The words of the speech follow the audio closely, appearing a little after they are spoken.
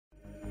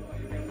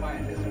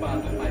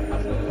Zombies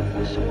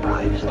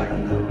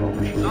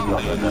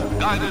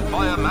guided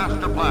by a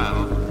master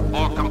plan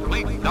for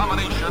complete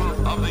domination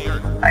of the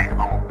earth. I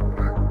hope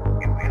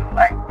you will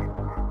like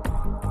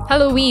it.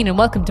 Halloween and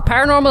welcome to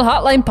Paranormal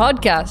Hotline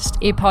Podcast,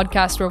 a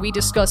podcast where we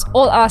discuss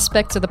all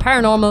aspects of the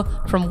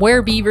paranormal from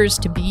werebeavers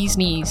to bees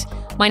knees.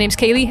 My name's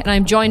Kaylee and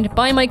I'm joined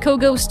by my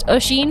co-ghost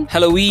Oisin.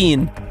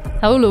 Halloween.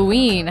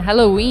 Halloween.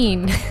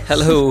 Halloween.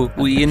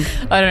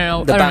 I don't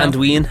know. The band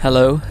Ween.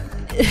 Hello.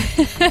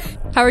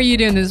 How are you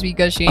doing this week,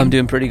 Oisin? I'm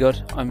doing pretty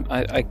good.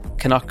 I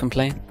cannot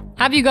complain.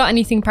 Have you got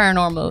anything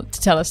paranormal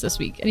to tell us this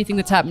week? Anything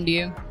that's happened to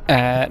you?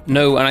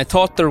 No, and I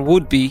thought there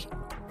would be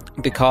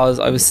because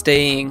I was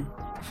staying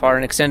for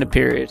an extended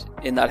period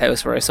in that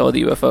house where I saw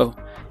the UFO,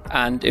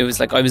 and it was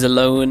like I was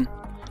alone.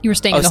 You were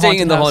staying I was staying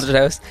in the haunted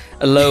house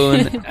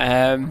alone,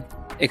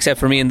 except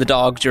for me and the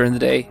dog during the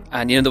day.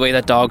 And you know the way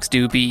that dogs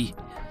do be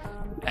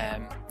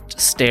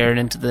just staring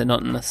into the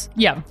nothingness.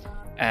 Yeah.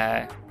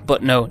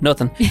 But no,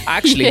 nothing.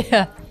 Actually.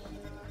 Yeah.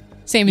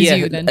 Same as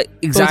you then.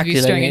 Exactly. Both of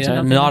you staring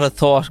into not a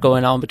thought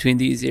going on between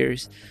these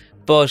ears.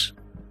 But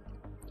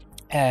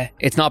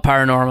it's not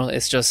paranormal.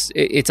 It's just,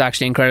 it's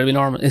actually incredibly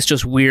normal. It's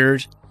just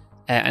weird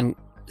and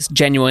it's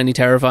genuinely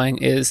terrifying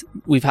is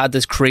we've had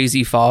this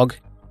crazy fog.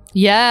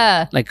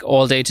 Yeah. Like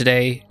all day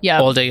today,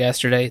 all day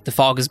yesterday. The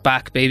fog is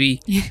back,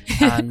 baby.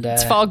 And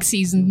it's fog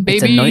season, baby.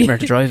 It's a nightmare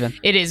to drive in.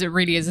 It is. It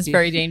really is. It's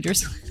very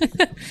dangerous.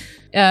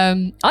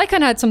 I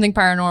kind of had something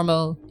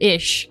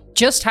paranormal-ish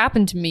just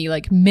happened to me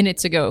like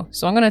minutes ago.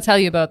 So I'm going to tell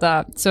you about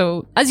that.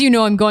 So as you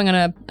know, I'm going on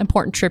an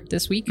important trip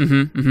this week.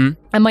 And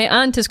my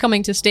aunt is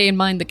coming to stay and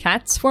mind the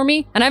cats for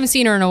me. And I haven't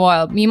seen her in a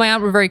while. Me and my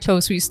aunt were very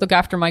close. We used to look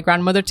after my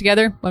grandmother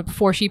together, but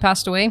before she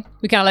passed away.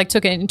 We kind of like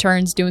took it in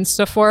turns doing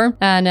stuff for her.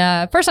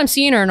 And first time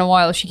seeing her in a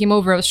while, she came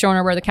over. I was showing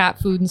her where the cat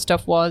food and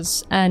stuff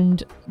was.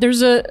 And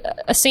there's a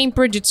St.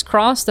 Bridget's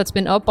cross that's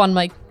been up on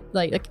my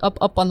like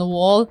up on the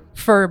wall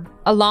for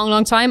a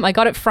long time. I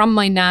got it from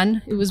my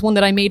nan. It was one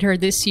that I made her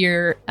this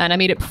year, and I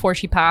made it before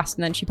she passed,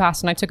 and then she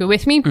passed and I took it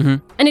with me.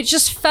 And it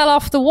just fell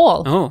off the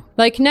wall.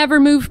 Like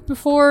never moved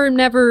before,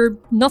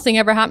 nothing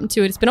ever happened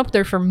to it. It's been up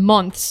there for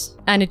months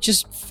and it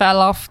just fell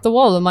off the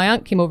wall, and my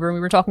aunt came over and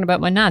we were talking about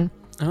my nan.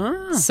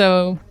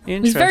 So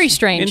it was very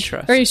strange.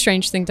 Very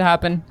strange thing to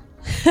happen.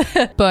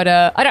 But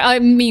I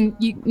mean,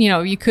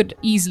 you could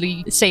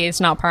easily say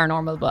it's not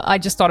paranormal, but I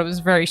just thought it was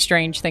a very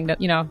strange thing that,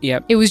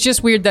 it was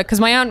just weird that because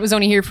my aunt was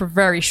only here for a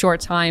very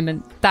short time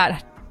and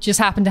that just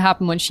happened to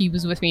happen when she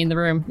was with me in the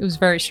room. It was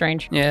very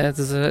strange. Yeah,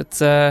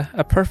 it's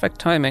a perfect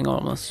timing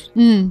almost.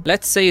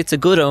 Let's say it's a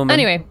good omen.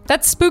 Anyway,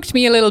 that spooked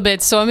me a little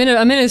bit, so I'm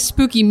in a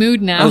spooky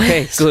mood now.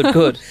 Okay,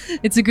 good.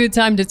 It's a good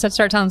time to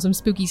start telling some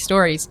spooky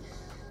stories.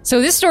 So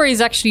this story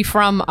is actually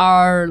from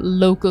our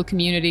local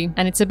community,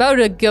 and it's about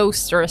a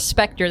ghost or a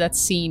spectre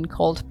that's seen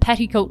called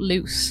Pettycoat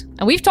Loose.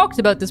 And we've talked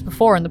about this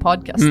before in the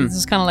podcast. This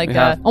is kind of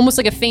like almost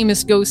like a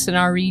famous ghost in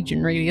our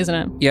region, really, isn't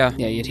it? Yeah,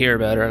 you'd hear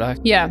about her, like.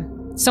 Yeah.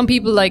 Some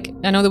people, like,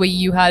 I know the way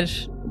you had,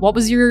 what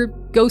was your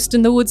ghost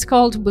in the woods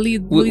called? Willie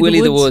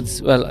the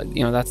Woods. Well,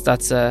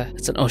 that's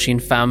it's an Oisin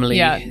family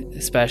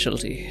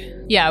specialty.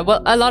 Yeah,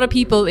 well, a lot of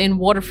people in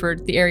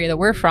Waterford, the area that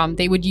we're from,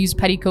 they would use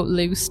Pettycoat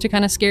Loose to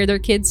kind of scare their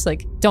kids.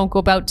 Like, don't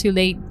go out too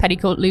late,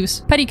 Pettycoat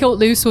Loose. Pettycoat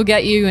Loose will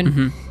get you.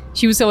 And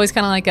she was always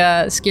kind of like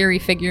a scary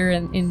figure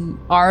in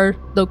our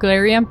local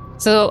area.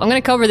 So I'm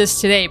going to cover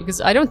this today because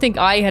I don't think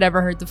I had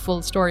ever heard the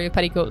full story of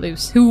Pettycoat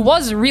Loose, who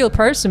was a real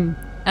person.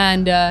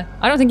 And I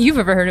don't think you've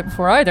ever heard it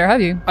before either,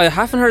 have you? I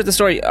haven't heard the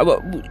story.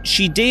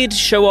 She did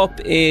show up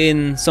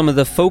in some of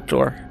the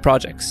folklore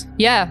projects.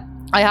 Yeah.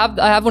 I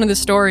have one of the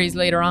stories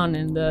later on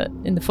in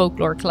the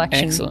folklore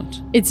collection.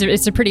 Excellent.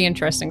 It's a pretty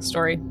interesting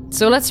story.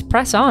 So let's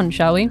press on,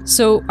 shall we?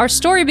 So our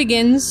story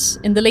begins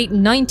in the late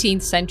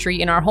 19th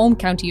century in our home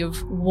county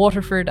of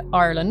Waterford,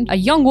 Ireland. A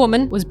young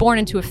woman was born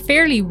into a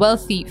fairly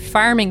wealthy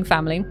farming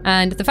family,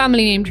 and the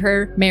family named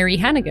her Mary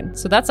Hannigan.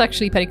 So that's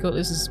actually Pettycoat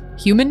Loose's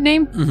human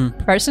name,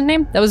 person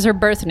name. That was her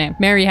birth name,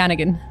 Mary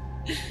Hannigan.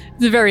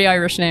 It's a very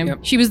Irish name. Yep.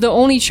 She was the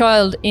only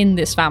child in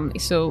this family,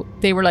 so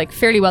they were like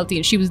fairly wealthy,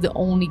 and she was the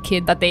only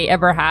kid that they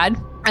ever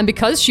had. And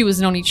because she was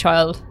an only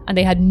child and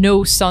they had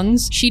no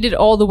sons, she did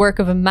all the work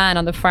of a man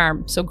on the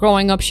farm. So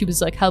growing up, she was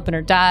like helping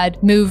her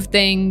dad move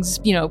things,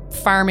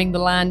 farming the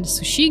land.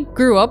 So she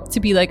grew up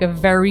to be like a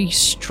very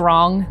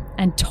strong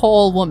and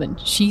tall woman.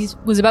 She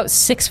was about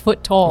 6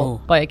 foot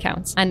tall by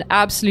accounts, and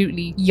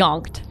absolutely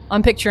yonked.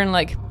 I'm picturing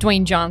like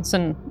Dwayne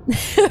Johnson,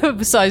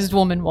 a sized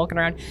woman walking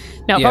around.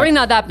 No, probably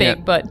not that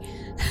big, but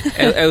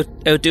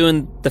out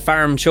doing the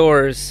farm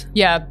chores.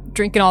 Yeah,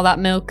 drinking all that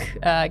milk,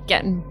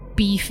 getting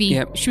beefy.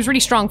 Yep. She was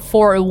really strong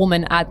for a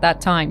woman at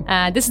that time.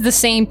 This is the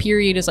same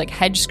period as like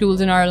hedge schools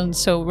in Ireland,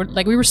 so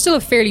we were still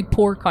a fairly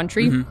poor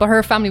country, but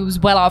her family was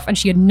well off and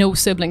she had no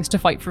siblings to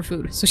fight for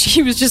food. So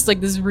she was just like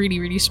this really,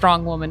 really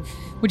strong woman,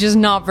 which is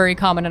not very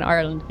common in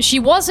Ireland. She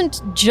wasn't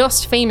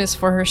just famous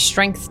for her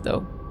strength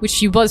though, which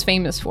she was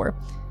famous for.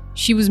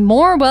 she was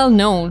more well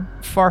known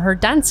for her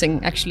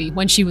dancing, actually,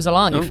 when she was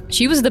alive.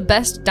 She was the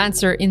best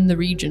dancer in the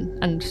region,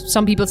 and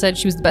some people said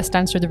she was the best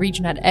dancer the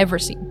region had ever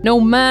seen.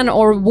 No man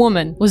or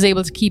woman was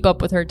able to keep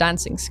up with her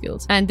dancing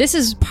skills. And this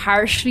is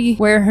partially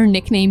where her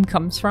nickname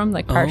comes from,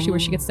 like partially where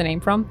she gets the name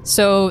from.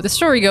 So the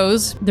story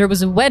goes, there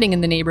was a wedding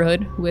in the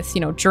neighborhood with,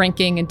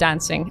 drinking and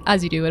dancing,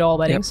 as you do at all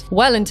weddings,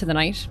 well into the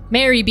night.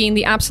 Mary, being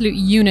the absolute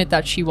unit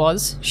that she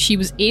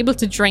was able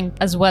to drink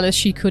as well as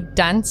she could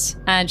dance,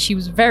 and she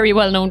was very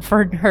well known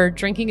for her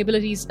drinking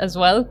abilities as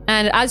well.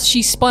 And as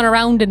she spun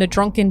around in a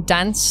drunken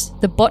dance,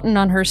 the button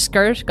on her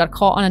skirt got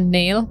caught on a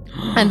nail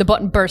and the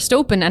button burst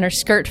open and her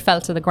skirt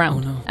fell to the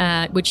ground.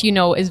 Which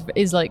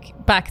is like,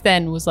 back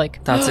then was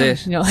like, that's it.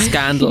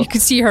 Scandal. You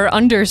could see her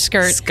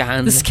underskirt.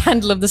 Scandal. The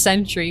scandal of the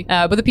century.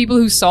 But the people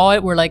who saw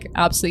it were like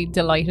absolutely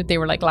delighted. They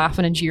were like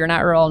laughing and jeering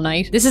at her all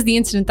night. This is the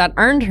incident that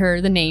earned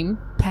her the name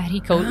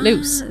Pettycoat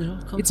Loose.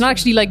 It's not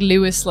actually like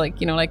Lewis, like,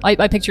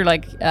 I picture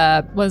like,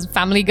 was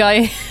Family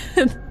Guy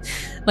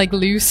like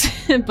loose,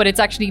 but it's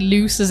actually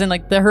loose as in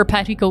like her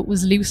petticoat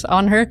was loose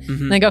on her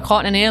and then got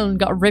caught in a nail and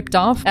got ripped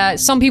off.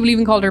 Some people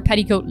even called her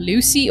Petticoat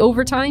Lucy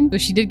over time,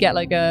 but she did get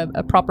like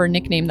a proper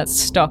nickname that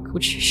stuck,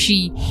 which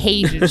she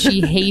hated.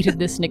 She hated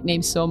this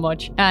nickname so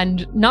much.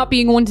 And not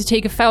being one to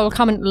take a foul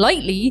comment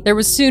lightly, there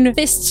was soon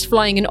fists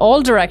flying in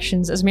all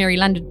directions as Mary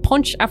landed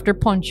punch after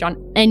punch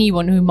on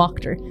anyone who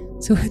mocked her.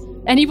 So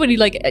anybody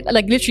like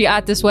literally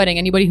at this wedding,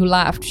 anybody who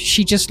laughed,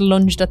 she just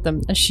lunged at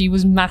them, and she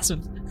was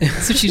massive.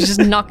 So she's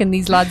just knocking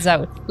these lads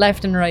out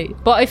left and right.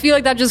 But I feel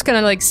like that just kind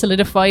of like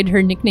solidified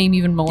her nickname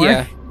even more.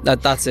 Yeah,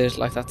 that's it.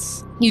 Like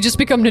that's... You just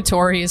become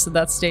notorious at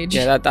that stage.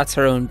 Yeah, that's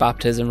her own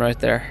baptism right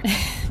there.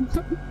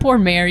 Poor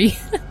Mary.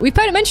 We've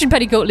mentioned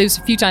Petticoat Loose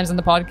a few times on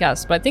the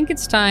podcast, but I think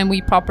it's time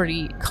we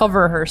properly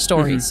cover her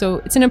story. So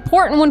it's an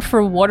important one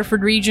for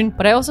Waterford region,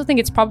 but I also think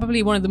it's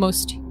probably one of the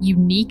most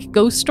unique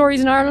ghost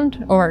stories in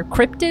Ireland, or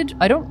cryptid.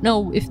 I don't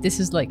know if this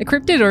is like a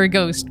cryptid or a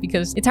ghost,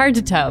 because it's hard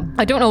to tell.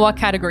 I don't know what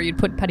category you'd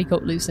put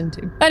Petticoat Loose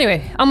into.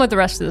 Anyway, on with the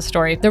rest of the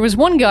story. There was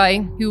one guy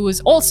who was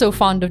also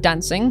fond of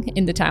dancing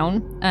in the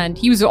town, and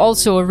he was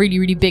also a really,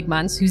 really big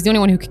man. So he was the only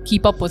one who could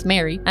keep up with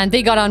Mary, and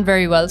they got on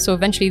very well, so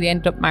eventually they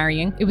ended up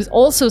marrying. It was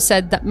also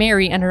said that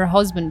Mary and her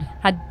husband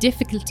had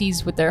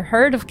difficulties with their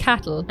herd of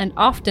cattle and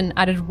often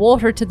added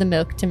water to the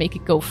milk to make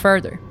it go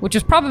further, which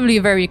was probably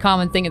a very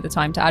common thing at the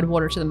time, to add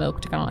water to the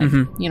milk to kind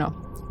of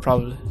like,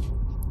 probably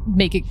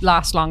make it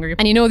last longer.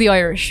 And the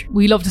Irish,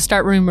 we love to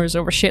start rumours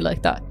over shit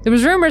like that. There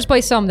was rumours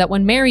by some that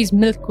when Mary's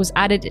milk was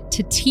added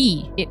to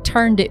tea, it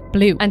turned it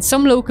blue. And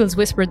some locals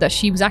whispered that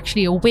she was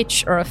actually a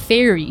witch or a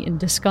fairy in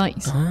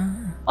disguise.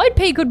 I'd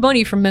pay good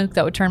money for milk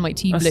that would turn my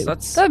tea blue.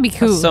 That would be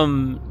cool. That's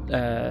some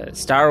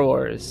Star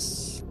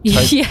Wars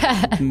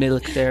type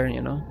milk there,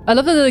 I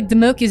love that like the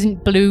milk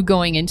isn't blue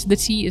going into the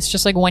tea. It's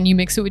just like when you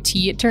mix it with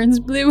tea, it turns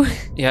blue.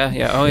 Yeah.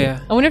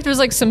 I wonder if there's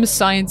like some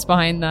science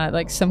behind that,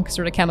 like some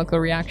sort of chemical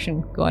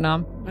reaction going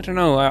on. I don't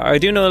know. I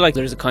do know like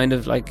there's a kind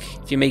of like,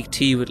 if you make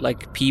tea with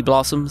like pea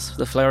blossoms,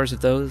 the flowers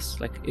of those,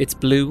 like it's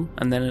blue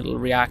and then it'll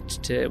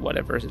react to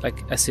whatever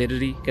like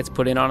acidity gets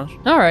put in on it.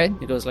 All right.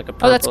 It goes like a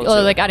purple. Oh, that's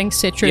like adding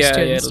citrus to it.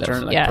 Yeah, and it'll stuff.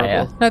 turn like purple.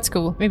 Yeah, that's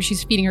cool. Maybe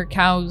she's feeding her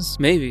cows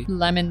maybe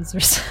lemons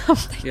or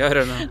something. Yeah,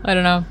 I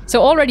don't know.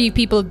 So already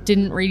people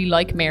didn't really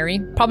like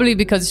Mary, probably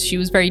because she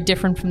was very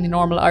different from the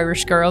normal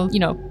Irish girl.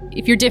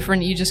 If you're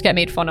different, you just get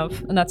made fun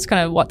of. And that's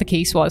kind of what the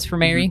case was for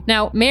Mary.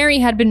 Now, Mary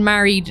had been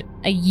married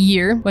a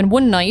year when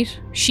one night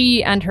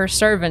she and her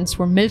servants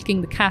were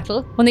milking the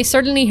cattle when they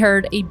suddenly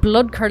heard a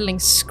blood-curdling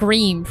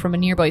scream from a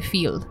nearby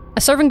field.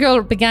 A servant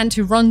girl began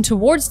to run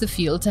towards the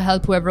field to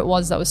help whoever it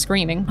was that was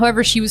screaming.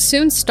 However, she was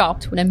soon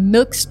stopped when a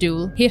milk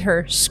stool hit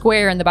her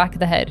square in the back of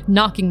the head,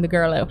 knocking the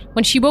girl out.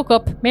 When she woke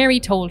up, Mary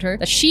told her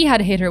that she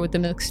had hit her with the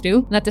milk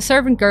stool and that the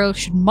servant girl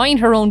should mind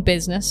her own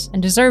business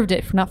and deserved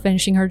it for not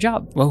finishing her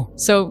job. Whoa.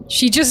 So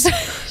she just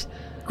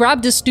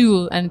grabbed a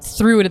stool and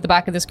threw it at the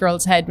back of this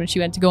girl's head when she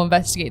went to go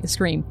investigate the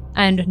scream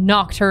and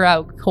knocked her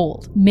out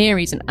cold.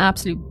 Mary's an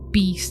absolute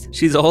beast.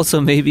 She's also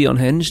maybe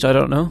unhinged, I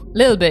don't know.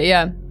 Little bit,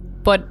 yeah.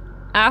 But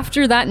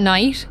after that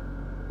night,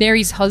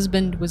 Mary's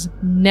husband was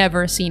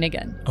never seen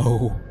again.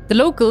 Oh. The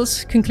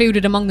locals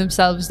concluded among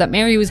themselves that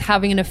Mary was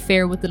having an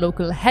affair with the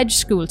local hedge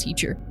school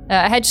teacher.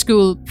 A hedge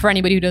school, for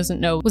anybody who doesn't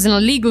know, was an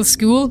illegal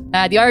school.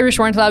 The Irish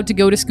weren't allowed to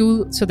go to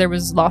school, so there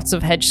was lots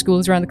of hedge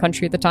schools around the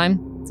country at the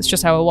time. That's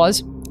just how it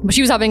was. But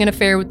she was having an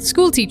affair with the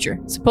school teacher,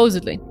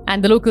 supposedly.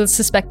 And the locals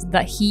suspected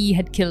that he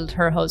had killed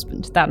her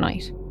husband that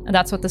night. And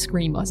that's what the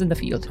scream was in the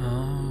field.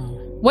 Oh.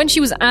 When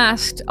she was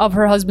asked of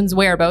her husband's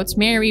whereabouts,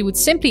 Mary would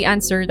simply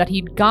answer that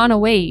he'd gone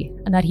away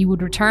and that he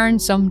would return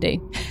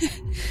someday.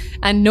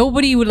 And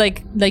nobody would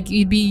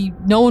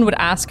no one would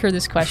ask her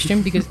this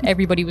question because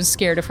everybody was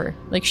scared of her.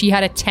 Like, she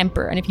had a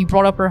temper, and if you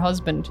brought up her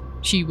husband,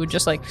 she would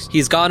just like...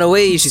 He's gone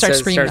away, she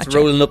starts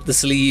rolling you. up the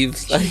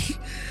sleeves.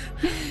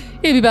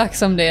 He'll be back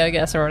someday, I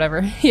guess, or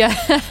whatever. Yeah.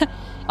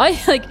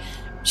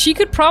 She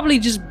could probably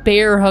just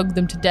bear hug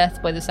them to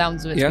death by the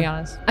sounds of it, to be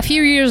honest. A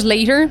few years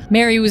later,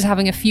 Mary was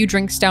having a few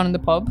drinks down in the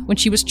pub when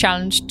she was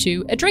challenged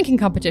to a drinking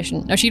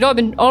competition. Now, she'd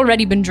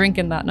already been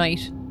drinking that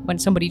night, when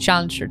somebody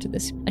challenged her to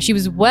this. And she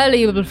was well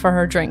able for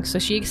her drink, so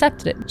she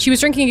accepted it. She was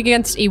drinking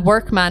against a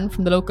workman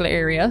from the local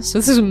area, so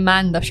this is a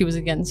man that she was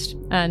against.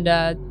 And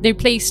they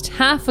placed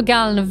half a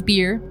gallon of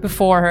beer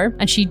before her,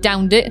 and she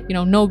downed it,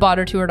 no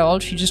bother to her at all.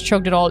 She just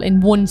chugged it all in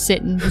one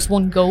sitting, just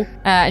one go.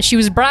 She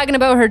was bragging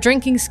about her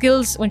drinking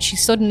skills when she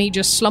suddenly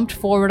just slumped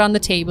forward on the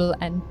table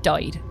and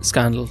died.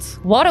 Scandals.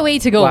 What a way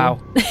to go. Wow.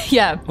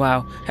 Yeah.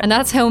 Wow. And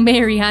that's how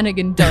Mary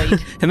Hannigan died.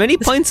 How many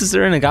pints is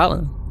there in a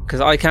gallon? Because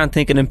I can't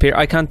think an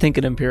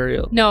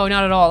imperial. No,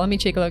 not at all. Let me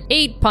take a look.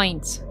 8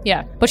 pints.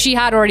 Yeah. But she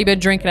had already been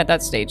drinking at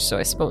that stage, so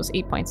I suppose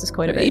 8 pints is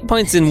quite a bit. 8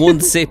 pints in one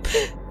sip.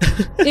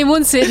 In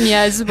one sitting,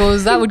 yeah, I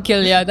suppose. That would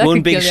kill you. That one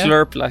could big kill you.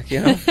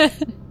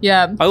 slurp,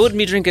 Yeah. I wouldn't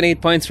be drinking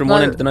 8 pints from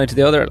one end of the night to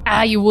the other.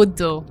 You would,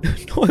 though.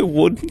 No, I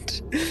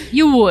wouldn't.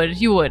 You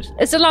would.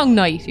 It's a long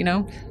night,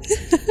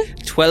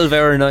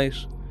 12-hour night.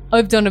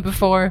 I've done it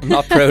before. I'm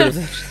not proud of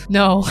it.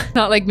 No,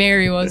 not like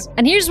Mary was.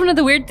 And here's one of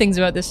the weird things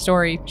about this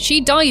story.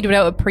 She died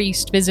without a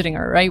priest visiting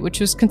her, right? Which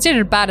was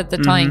considered bad at the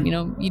time.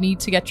 You need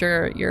to get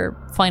your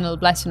final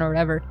blessing or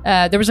whatever.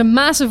 There was a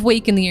massive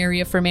wake in the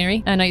area for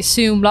Mary, and I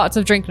assume lots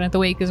of drinking at the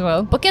wake as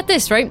well. But get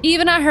this, right?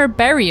 Even at her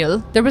burial,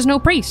 there was no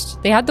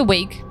priest. They had the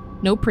wake,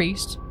 no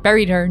priest.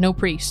 Buried her, no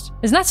priest.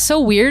 Isn't that so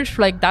weird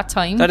for like that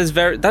time? That is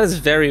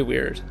very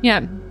weird.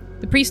 Yeah.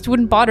 The priest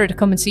wouldn't bother to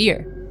come and see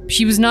her.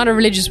 She was not a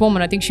religious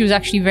woman. I think she was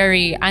actually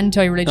very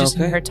anti-religious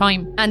in her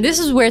time. And this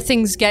is where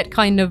things get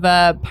kind of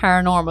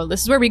paranormal.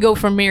 This is where we go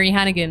from Mary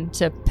Hannigan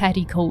to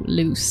Pettycoat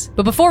Loose.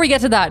 But before we get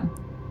to that,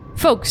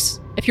 folks,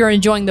 if you're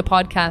enjoying the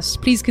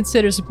podcast, please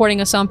consider supporting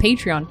us on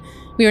Patreon.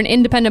 We are an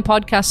independent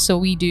podcast, so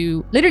we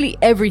do literally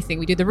everything.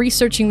 We do the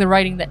researching, the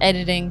writing, the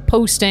editing,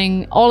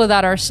 posting, all of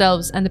that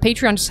ourselves. And the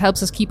Patreon just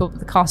helps us keep up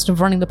with the cost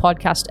of running the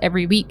podcast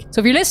every week.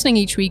 So if you're listening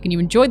each week and you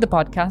enjoyed the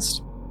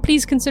podcast,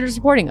 please consider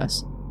supporting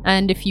us.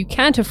 And if you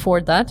can't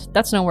afford that,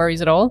 that's no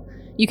worries at all.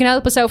 You can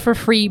help us out for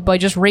free by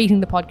just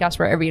rating the podcast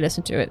wherever you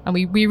listen to it. And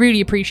we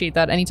really appreciate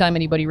that anytime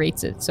anybody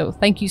rates it. So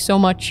thank you so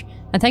much.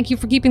 And thank you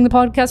for keeping the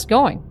podcast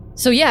going.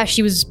 So yeah,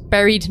 she was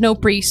buried, no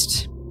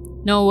priest,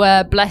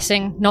 no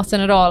blessing, nothing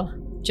at all.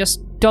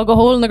 Just dug a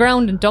hole in the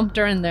ground and dumped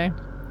her in there.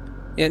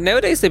 Yeah,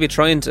 nowadays they'd be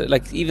trying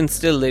to, even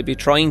still, they'd be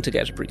trying to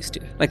get a priest.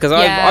 Because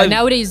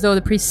nowadays though,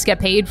 the priests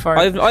get paid for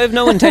it. I have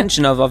no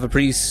intention of a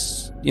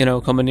priest,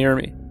 coming near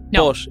me.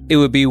 No. But it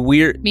would be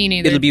weird. Me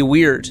neither. It'll be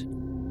weird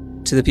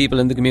to the people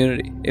in the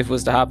community if it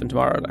was to happen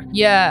tomorrow.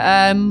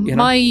 Yeah,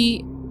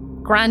 my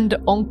grand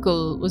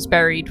uncle was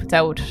buried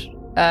without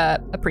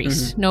a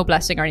priest, no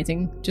blessing or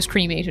anything, just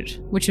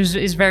cremated, which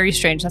is very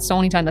strange. That's the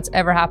only time that's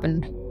ever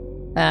happened.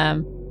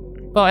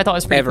 But I thought it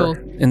was pretty cool.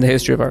 In the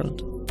history of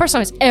Ireland. First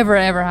time it's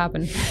ever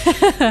happened.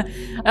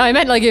 I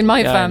meant in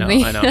my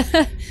family. I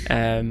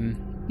know.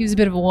 He was a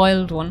bit of a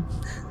wild one.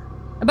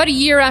 About a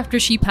year after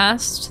she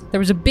passed, there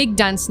was a big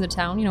dance in the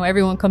town.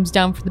 Everyone comes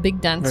down for the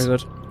big dance. Very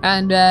good.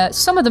 And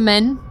some of the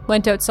men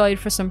went outside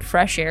for some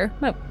fresh air.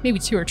 Well, maybe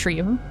 2 or 3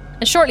 of them.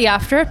 And shortly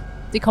after,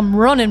 they come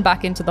running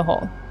back into the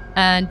hall.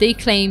 And they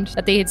claimed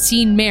that they had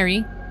seen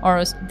Mary, or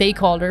as they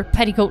called her,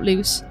 Pettycoat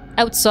Loose,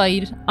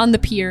 outside on the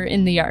pier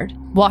in the yard,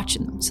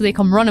 watching them. So they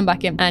come running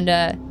back in and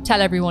tell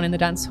everyone in the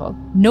dance hall.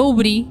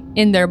 Nobody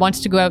in there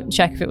wants to go out and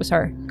check if it was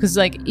her. Because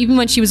even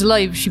when she was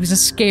alive, she was a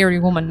scary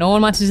woman. No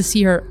one wanted to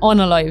see her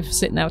unalive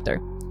sitting out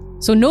there.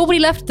 So nobody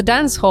left the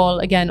dance hall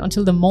again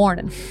until the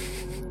morning.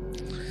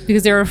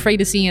 Because they were afraid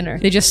of seeing her.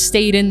 They just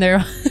stayed in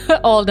there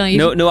all night.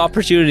 No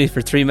opportunity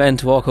for 3 men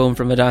to walk home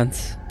from a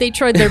dance. They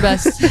tried their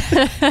best.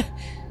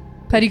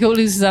 Pettycoat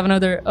Loose is having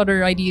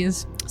other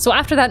ideas. So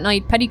after that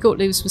night, Pettycoat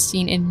Loose was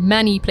seen in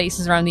many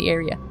places around the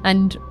area,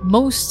 and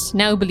most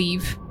now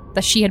believe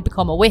that she had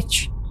become a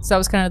witch. So that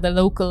was kind of the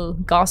local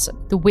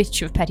gossip, the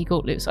witch of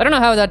Pettycoat Loose. I don't know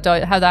how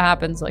that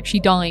happens. She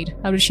died.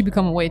 How did she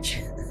become a witch?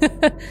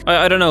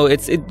 I don't know.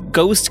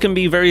 Ghost can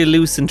be very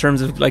loose in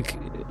terms of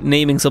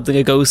naming something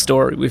a ghost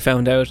story. We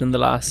found out in the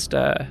last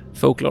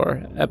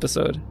folklore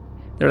episode.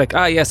 They're like,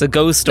 yes, a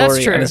ghost story.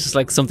 That's true. And it's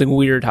just something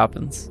weird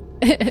happens.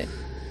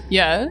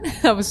 Yeah,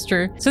 that was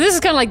true. So this is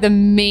kind of the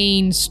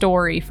main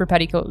story for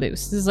Pettycoat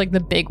Loose. This is the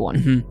big one.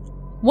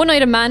 Mm-hmm. One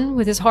night a man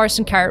with his horse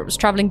and cart was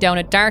travelling down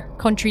a dark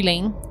country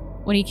lane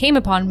when he came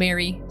upon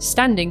Mary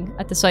standing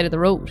at the side of the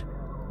road.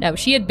 Now,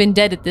 she had been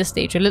dead at this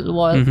stage a little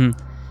while, and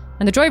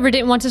the driver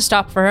didn't want to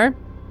stop for her,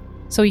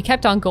 so he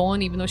kept on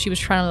going even though she was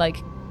trying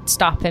to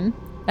stop him.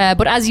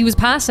 But as he was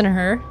passing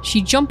her,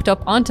 she jumped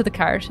up onto the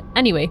cart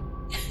anyway.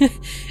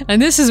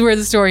 And this is where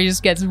the story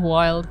just gets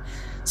wild.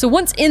 So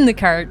once in the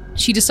cart,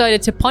 she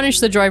decided to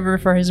punish the driver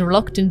for his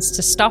reluctance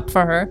to stop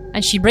for her,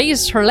 and she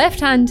raised her left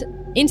hand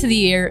into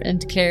the air and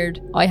declared,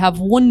 "I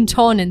have 1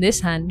 ton in this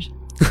hand."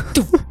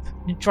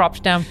 It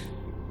dropped down.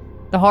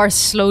 The horse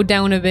slowed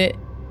down a bit,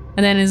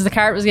 and then as the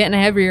cart was getting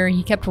heavier,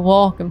 he kept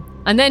walking.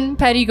 And then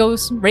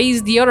Pettycoat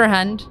raised the other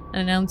hand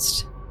and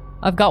announced,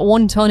 "I've got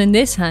 1 ton in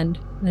this hand,"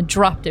 and then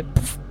dropped it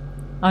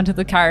onto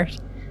the cart.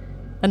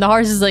 And the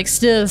horse is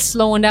still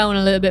slowing down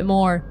a little bit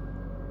more.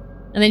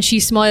 And then she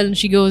smiled and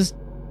she goes,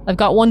 "I've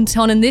got 1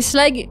 ton in this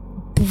leg,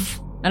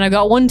 and I've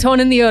got 1 ton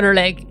in the other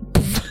leg."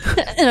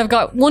 and I've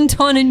got 1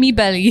 ton in me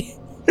belly.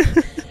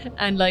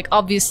 And like,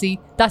 obviously,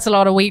 that's a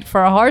lot of weight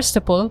for a horse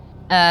to pull.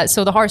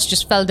 So the horse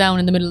just fell down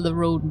in the middle of the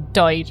road and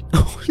died,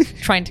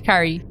 trying to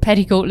carry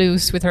Petticoat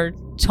Loose with her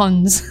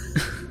tons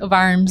of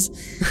arms.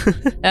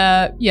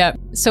 Yeah.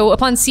 So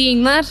upon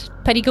seeing that,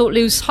 Petticoat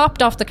Loose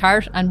hopped off the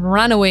cart and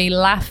ran away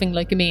laughing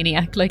like a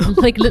maniac, like a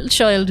little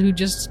child who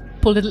just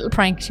pulled a little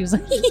prank. She was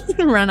like,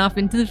 ran off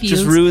into the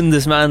fields. Just ruined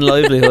this man's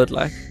livelihood,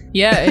 like.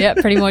 Yeah,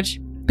 pretty much.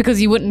 Because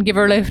he wouldn't give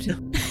her a lift.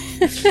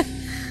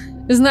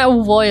 Isn't that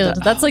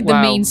wild? That's like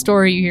the main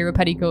story you hear of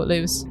Petticoat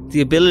Loose.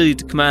 The ability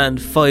to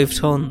command 5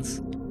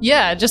 tons.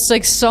 Yeah, just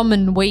like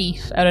summon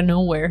weight out of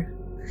nowhere.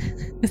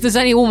 If there's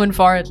any woman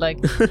for it, like,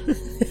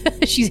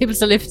 she's able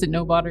to lift it,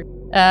 no bother.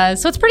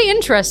 So it's pretty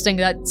interesting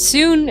that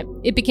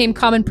soon it became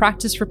common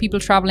practice for people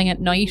traveling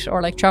at night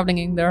or like traveling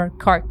in their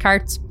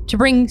carts to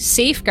bring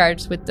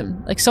safeguards with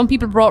them. Like some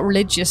people brought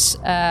religious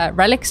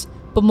relics,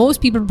 but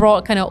most people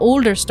brought kind of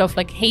older stuff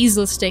like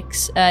hazel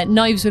sticks,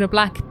 knives with a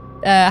black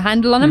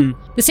handle on them.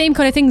 The same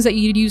kind of things that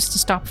you'd use to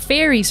stop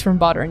fairies from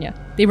bothering you.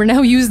 They were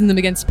now using them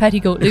against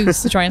Petticoat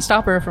Loose to try and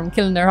stop her from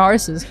killing their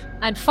horses.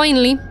 And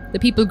finally, the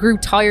people grew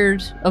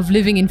tired of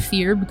living in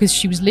fear because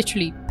she was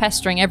literally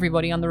pestering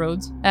everybody on the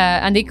roads.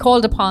 And they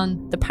called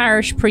upon the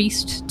parish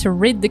priest to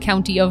rid the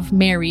county of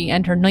Mary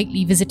and her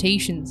nightly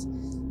visitations.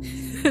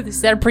 This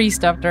is their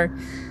priest after.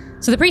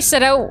 So the priest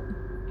set out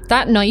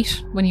that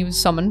night when he was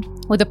summoned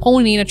with a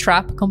pony in a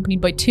trap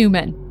accompanied by 2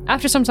 men.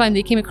 After some time,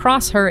 they came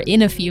across her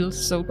in a field.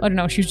 So, I don't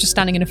know, she was just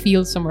standing in a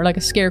field somewhere like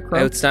a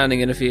scarecrow.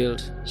 Outstanding in a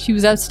field. She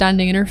was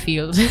outstanding in her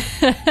field.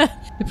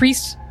 The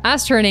priest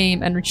asked her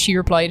name and she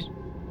replied,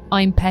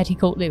 "I'm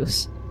Petticoat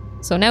Loose."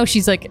 So now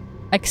she's like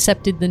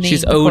accepted the name.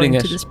 She's owning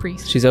it to this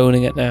priest. She's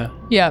owning it now.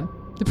 Yeah.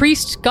 The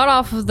priest got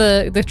off of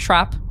the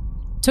trap,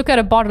 took out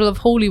a bottle of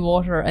holy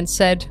water and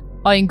said,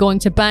 "I am going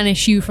to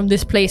banish you from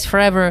this place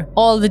forever.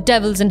 All the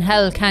devils in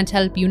hell can't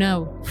help you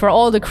now. For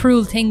all the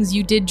cruel things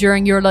you did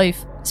during your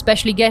life,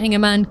 especially getting a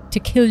man to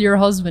kill your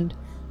husband,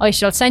 I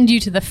shall send you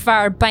to the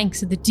far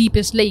banks of the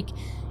deepest lake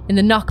in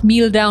the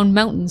Knockmealdown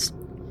Mountains,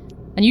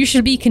 and you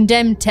shall be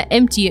condemned to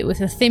empty it with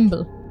a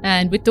thimble."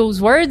 And with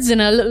those words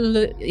and a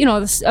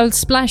little, a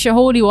splash of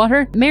holy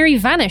water, Mary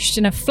vanished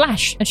in a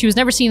flash, and she was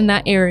never seen in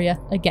that area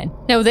again.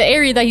 Now, the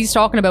area that he's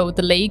talking about with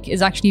the lake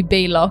is actually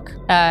Baylock.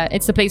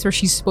 It's the place where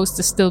she's supposed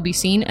to still be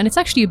seen, and it's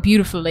actually a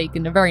beautiful lake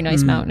in a very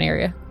nice mountain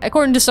area.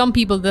 According to some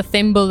people, the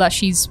thimble that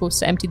she's supposed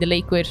to empty the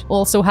lake with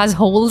also has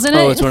holes in it.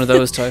 Oh, it's one of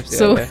those types.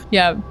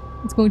 Yeah,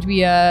 it's going to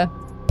be a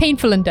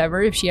painful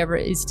endeavor if she ever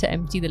is to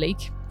empty the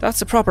lake. That's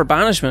a proper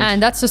banishment.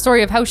 And that's the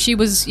story of how she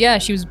was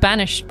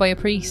banished by a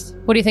priest.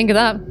 What do you think of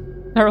that?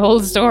 Her whole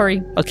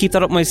story. I'll keep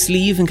that up my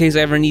sleeve in case I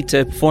ever need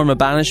to perform a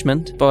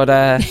banishment. But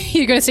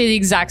you're going to say the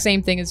exact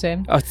same thing as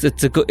him. Oh,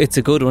 it's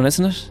a good one,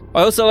 isn't it?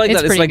 I also like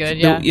that it's like good,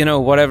 yeah.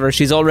 Whatever.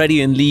 She's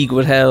already in league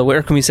with hell.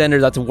 Where can we send her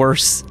that's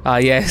worse? Ah,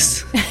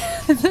 yes.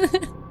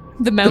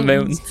 The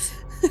mountains.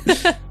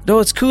 No,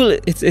 it's cool.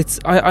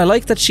 I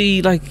like that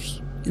she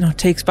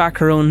takes back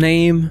her own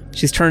name.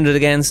 She's turned it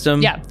against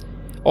him. Yeah.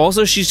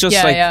 Also, she's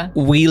just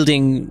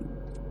wielding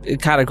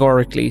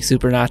categorically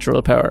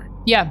supernatural power.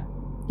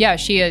 Yeah,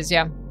 she is.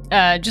 Yeah,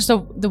 just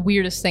the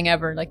weirdest thing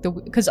ever. Like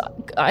because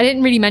I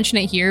didn't really mention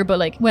it here, but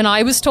like when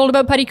I was told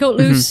about Petticoat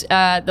Loose,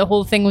 the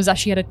whole thing was that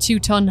she had a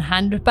 2-ton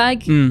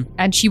handbag,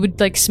 and she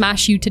would like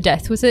smash you to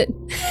death with it.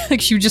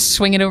 Like she would just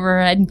swing it over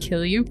her head and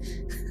kill you.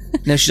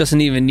 Now she doesn't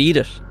even need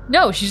it.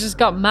 No, she's just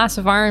got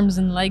massive arms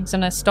and legs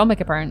and a stomach,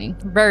 apparently.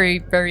 Very,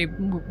 very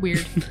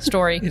weird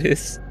story. It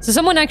is. So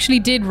someone actually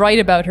did write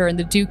about her in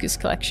the Dukas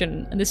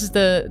collection. And this is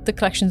the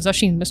collection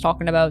Oisín was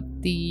talking about.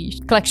 The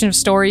collection of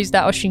stories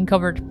that Oisín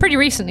covered pretty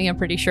recently, I'm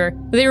pretty sure.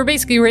 But they were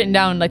basically written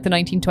down like the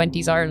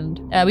 1920s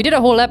Ireland. We did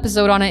a whole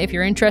episode on it if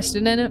you're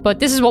interested in it. But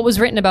this is what was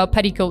written about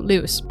Petticoat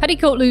Loose.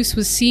 Petticoat Loose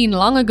was seen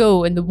long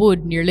ago in the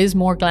wood near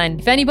Lismore Glen.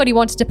 If anybody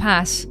wanted to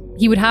pass,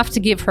 he would have to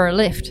give her a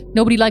lift.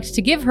 Nobody liked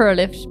to give her a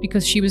lift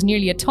because she was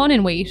nearly a ton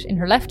in weight in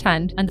her left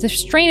hand, and the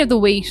strain of the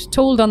weight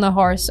told on the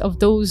horse of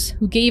those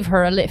who gave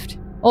her a lift.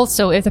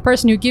 Also, if the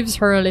person who gives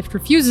her a lift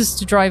refuses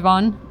to drive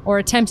on or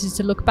attempted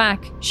to look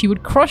back, she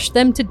would crush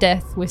them to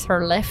death with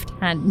her left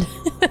hand.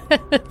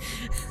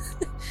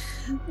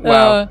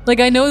 Wow.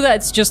 I know that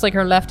it's just like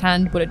her left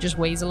hand, but it just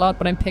weighs a lot,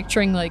 but I'm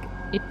picturing like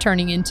it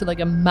turning into like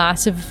a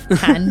massive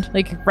hand,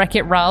 like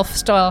Wreck-It Ralph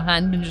style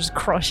hand, and just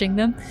crushing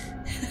them.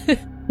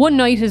 One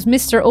night, as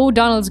Mr.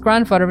 O'Donnell's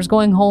grandfather was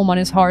going home on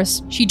his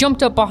horse, she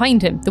jumped up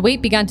behind him. The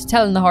weight began to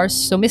tell on the horse,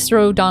 so Mr.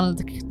 O'Donnell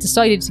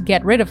decided to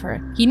get rid of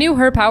her. He knew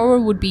her power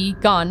would be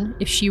gone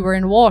if she were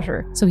in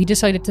water, so he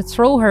decided to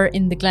throw her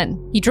in the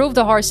glen. He drove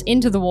the horse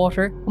into the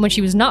water, and when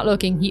she was not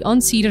looking, he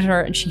unseated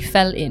her and she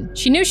fell in.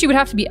 She knew she would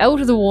have to be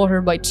out of the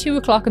water by 2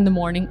 o'clock in the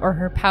morning or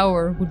her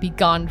power would be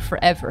gone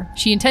forever.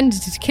 She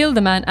intended to kill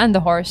the man and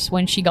the horse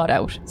when she got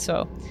out.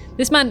 So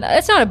this man,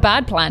 it's not a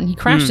bad plan. He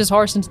crashed his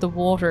horse into the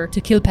water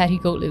to kill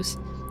Petticoat Loose.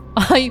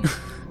 I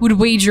would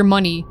wager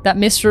money that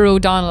Mr.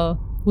 O'Donnell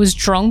was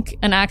drunk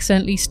and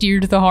accidentally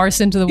steered the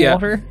horse into the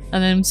water.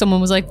 And then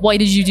someone was like, "Why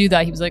did you do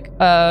that?" He was like,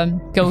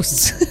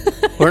 ghosts.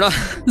 We're not.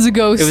 It's a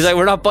ghost. It was like,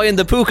 we're not buying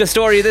the Puka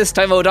story this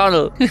time,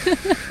 O'Donnell.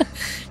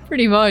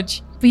 Pretty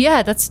much. But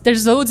yeah,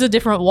 there's loads of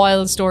different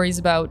wild stories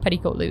about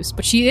Petticoat Loose,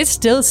 but she is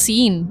still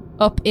seen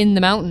up in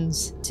the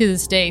mountains to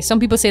this day. Some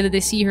people say that they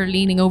see her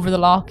leaning over the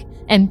lock,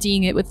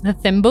 emptying it with the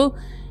thimble,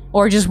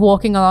 or just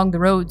walking along the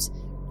roads.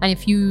 And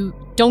if you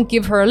don't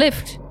give her a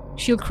lift,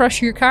 she'll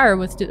crush your car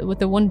with the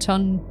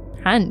 1-ton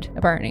hand,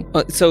 apparently.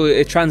 So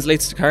it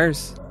translates to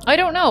cars. I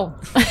don't know.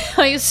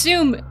 I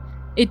assume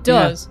it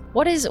does. Yeah.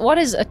 What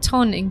is a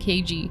ton in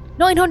kg?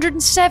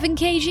 907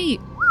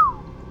 kg.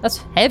 That's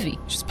heavy.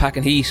 Just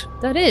packing heat.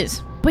 That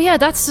is. But yeah,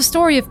 that's the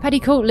story of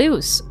Petticoat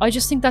Loose. I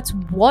just think that's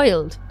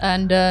wild.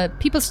 And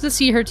people still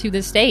see her to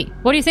this day.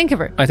 What do you think of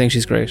her? I think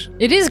she's great.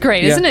 It is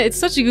great, isn't it? It's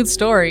such a good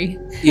story.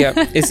 Yeah.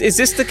 Is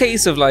this the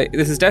case of like,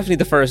 this is definitely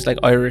the first like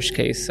Irish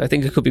case. I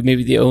think it could be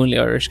maybe the only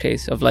Irish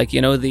case of like, you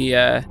know,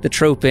 the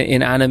trope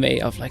in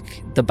anime of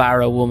like the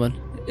Barra woman.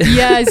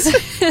 Yes.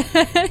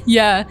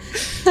 Yeah.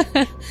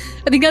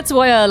 I think that's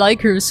why I like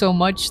her so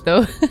much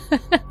though.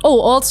 Oh,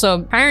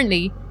 also,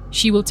 apparently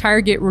she will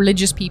target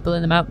religious people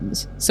in the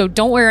mountains. So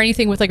don't wear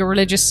anything with like a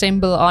religious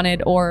symbol on it,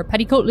 or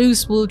Petticoat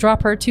Loose will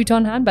drop her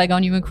 2-ton handbag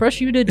on you and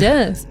crush you to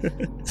death.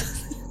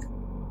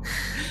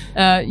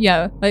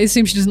 Yeah, I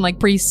assume she doesn't like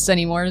priests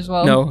anymore as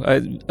well. No,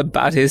 a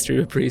bad history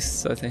with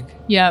priests, I think.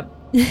 Yeah.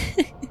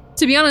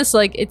 To be honest,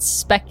 like, it's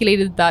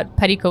speculated that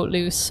Petticoat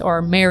Loose,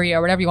 or Mary,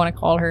 or whatever you want to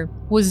call her,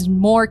 was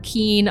more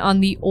keen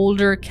on the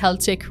older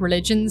Celtic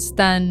religions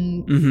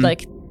than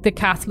like the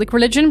Catholic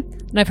religion.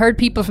 And I've heard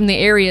people from the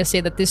area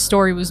say that this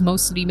story was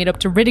mostly made up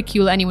to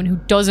ridicule anyone who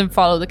doesn't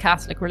follow the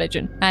Catholic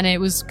religion. And it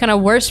was kind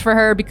of worse for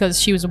her because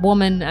she was a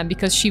woman and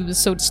because she was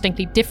so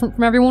distinctly different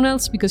from everyone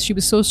else, because she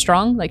was so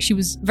strong. Like, she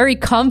was a very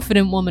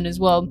confident woman as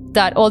well,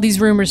 that all these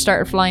rumors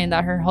started flying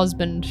that her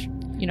husband,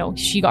 you know,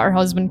 she got her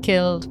husband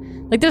killed.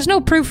 Like, there's no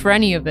proof for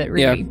any of it,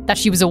 really, that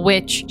she was a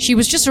witch. She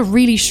was just a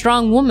really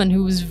strong woman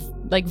who was,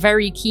 like,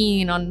 very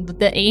keen on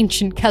the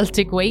ancient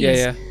Celtic ways.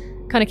 Yeah.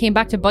 Kind of came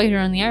back to bite her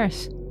on the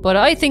arse. But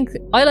I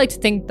like to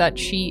think that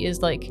she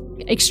is, like,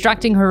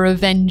 extracting her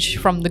revenge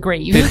from the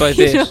grave. Bit by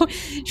bit. You know?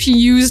 She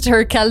used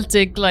her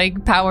Celtic,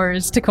 like,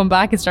 powers to come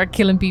back and start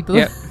killing people.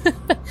 Yeah.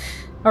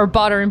 Or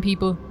bothering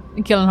people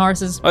and killing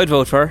horses. I'd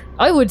vote for her.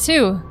 I would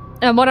too.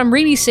 And what I'm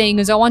really saying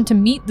is I want to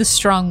meet the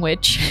strong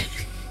witch.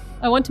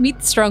 I want to meet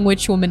the strong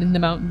witch woman in the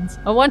mountains.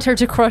 I want her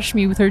to crush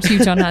me with her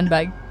 2-ton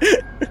handbag.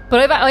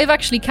 But I've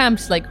actually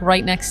camped, like,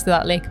 right next to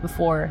that lake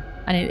before.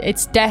 And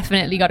it's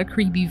definitely got a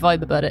creepy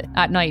vibe about it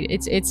at night.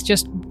 It's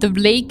just, the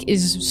lake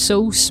is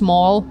so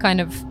small,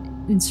 kind of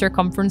in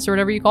circumference or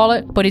whatever you call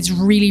it, but it's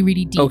really,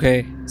 really deep.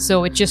 Okay.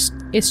 So it's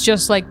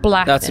just like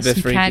blackness. That's a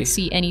bit freaky. You can't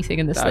see anything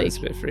in this lake. That's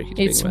a bit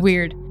freaky. It's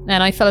weird.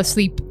 And I fell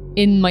asleep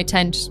in my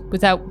tent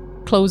without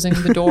closing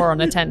the door on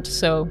a tent.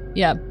 So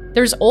yeah.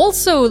 There's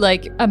also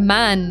like a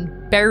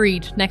man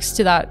buried next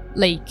to that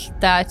lake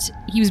that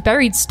he was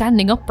buried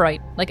standing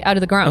upright, like out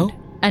of the ground. Oh.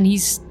 And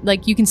he's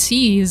like, you can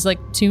see his like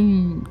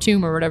tomb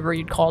or whatever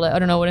you'd call it. I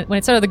don't know, when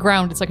it's out of the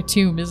ground, it's like a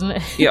tomb, isn't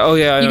it? Yeah, oh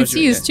yeah. You can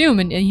see his tomb,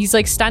 and he's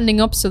like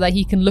standing up so that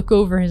he can look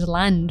over his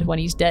land when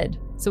he's dead.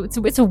 So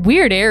it's a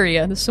weird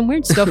area. There's some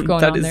weird stuff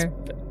going on there.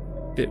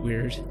 A bit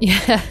weird.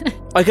 Yeah.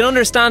 I can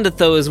understand it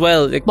though as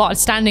well. Like, what,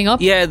 standing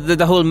up? Yeah,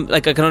 the whole,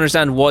 like, I can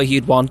understand why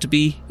he'd want to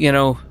be, you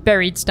know,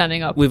 buried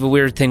standing up. We have a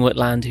weird thing with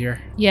land here.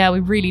 Yeah,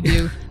 we really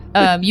do.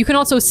 You can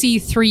also see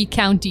 3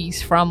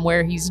 counties from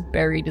where he's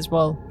buried as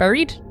well.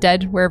 Buried?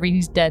 Dead? Wherever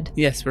he's dead.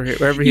 Yes,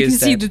 wherever he is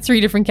dead. You can see the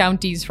 3 different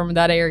counties from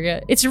that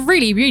area. It's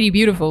really, really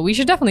beautiful. We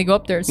should definitely go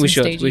up there at some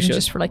stage, even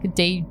just for like a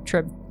day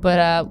trip.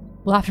 But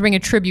we'll have to bring a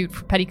tribute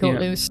for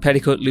Petticoat Loose.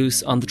 Petticoat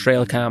Loose on the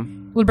trail cam.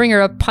 We'll bring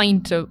her a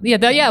pint of...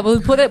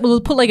 We'll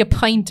put like a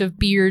pint of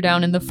beer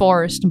down in the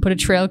forest and put a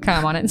trail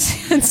cam on it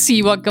and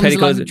see what comes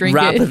along to drink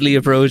rapidly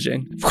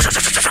approaching.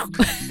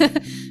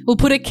 We'll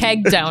put a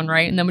keg down,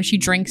 right? And then when she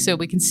drinks it,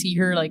 we can see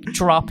her like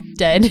drop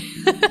dead.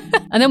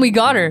 And then we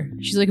got her.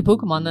 She's like a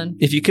Pokemon then.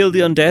 If you kill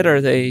the undead,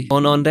 are they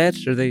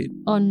undead? Are they...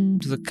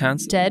 Does it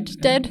cancel?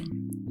 Dead?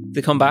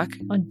 They come back?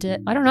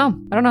 Undead? I don't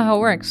know how it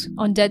works.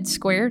 Undead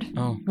squared?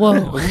 Oh.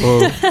 Whoa.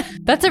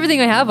 That's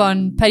everything I have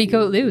on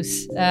Petticoat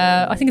Loose.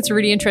 I think it's a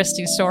really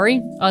interesting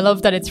story. I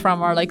love that it's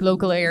from our like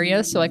local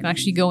area, so I can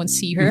actually go and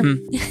see her.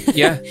 Mm-hmm.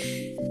 Yeah.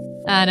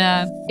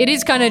 And it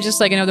is kind of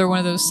just like another one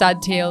of those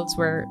sad tales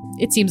where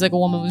it seems like a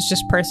woman was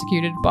just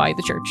persecuted by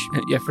the church.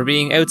 Yeah, for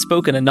being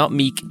outspoken and not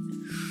meek.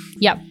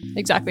 Yeah,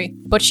 exactly.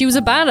 But she was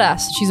a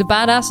badass. She's a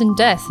badass in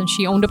death, and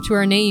she owned up to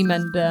her name,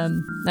 and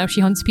now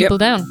she hunts people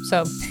down.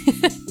 So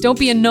don't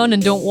be a nun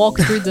and don't walk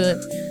through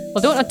the...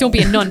 Well, don't be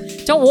a nun.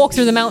 Don't walk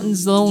through the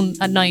mountains alone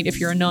at night if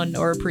you're a nun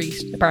or a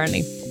priest,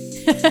 apparently.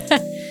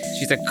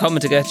 She's like, coming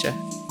to get you.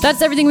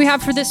 That's everything we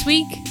have for this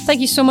week. Thank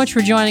you so much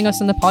for joining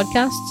us on the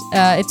podcast.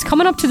 It's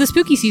coming up to the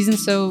spooky season,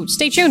 so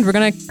stay tuned. We're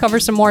going to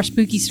cover some more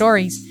spooky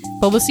stories.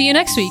 But we'll see you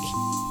next week.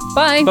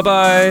 Bye.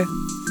 Bye-bye.